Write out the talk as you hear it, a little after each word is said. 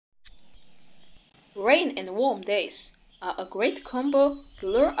Rain and warm days are a great combo to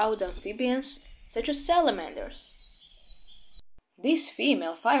lure out amphibians such as salamanders. This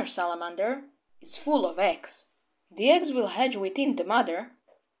female fire salamander is full of eggs. The eggs will hatch within the mother,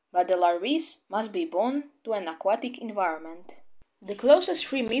 but the larvae must be born to an aquatic environment. The closest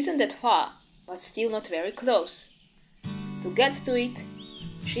stream isn't that far, but still not very close. To get to it,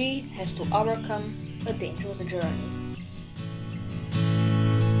 she has to overcome a dangerous journey.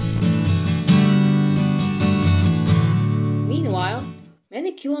 Meanwhile,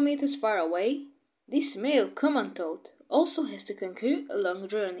 many kilometers far away, this male common toad also has to conquer a long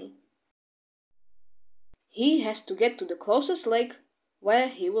journey. He has to get to the closest lake where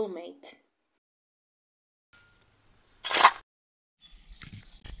he will mate.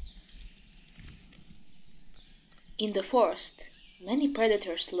 In the forest, many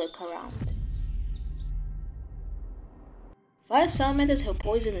predators lurk around. Fire salamanders have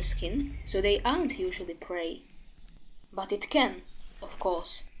poisonous skin, so they aren't usually prey. But it can, of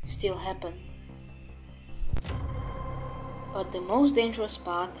course, still happen. But the most dangerous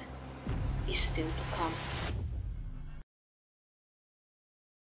part is still to come.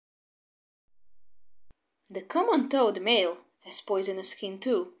 The common toad male has poisonous skin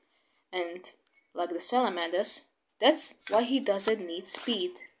too, and, like the salamanders, that's why he doesn't need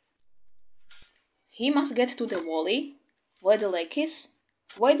speed. He must get to the valley, where the lake is,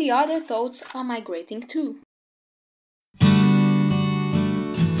 where the other toads are migrating to.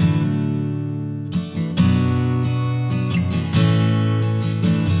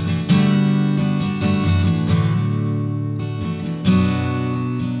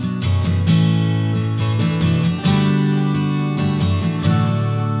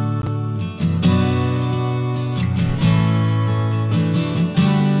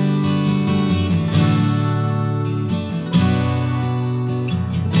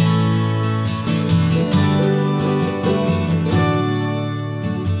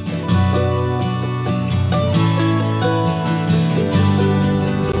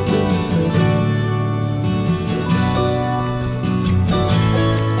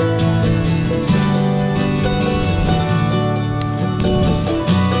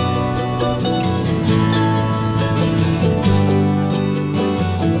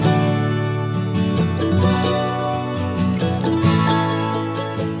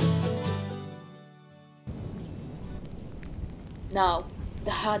 Now,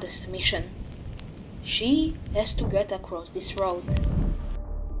 the hardest mission. She has to get across this road.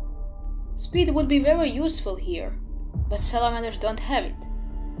 Speed would be very useful here, but salamanders don't have it.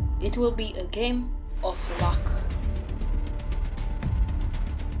 It will be a game of luck.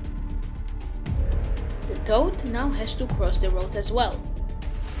 The toad now has to cross the road as well.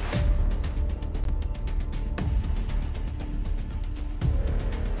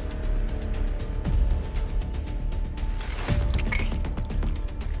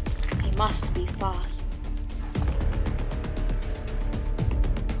 Must be fast.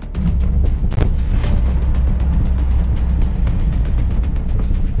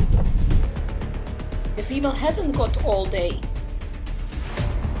 The female hasn't got all day.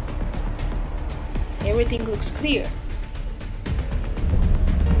 Everything looks clear.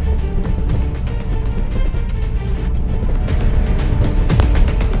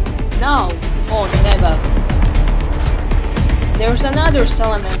 Now or never. There's another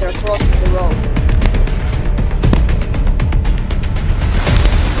salamander crossing the road.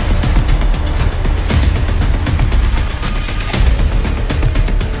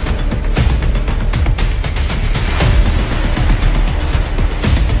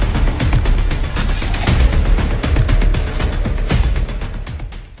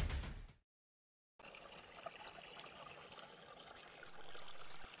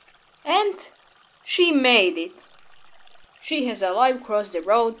 And she made it. She has alive crossed the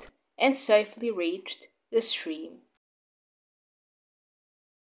road and safely reached the stream.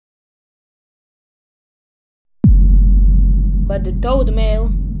 But the toad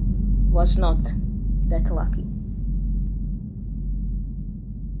male was not that lucky.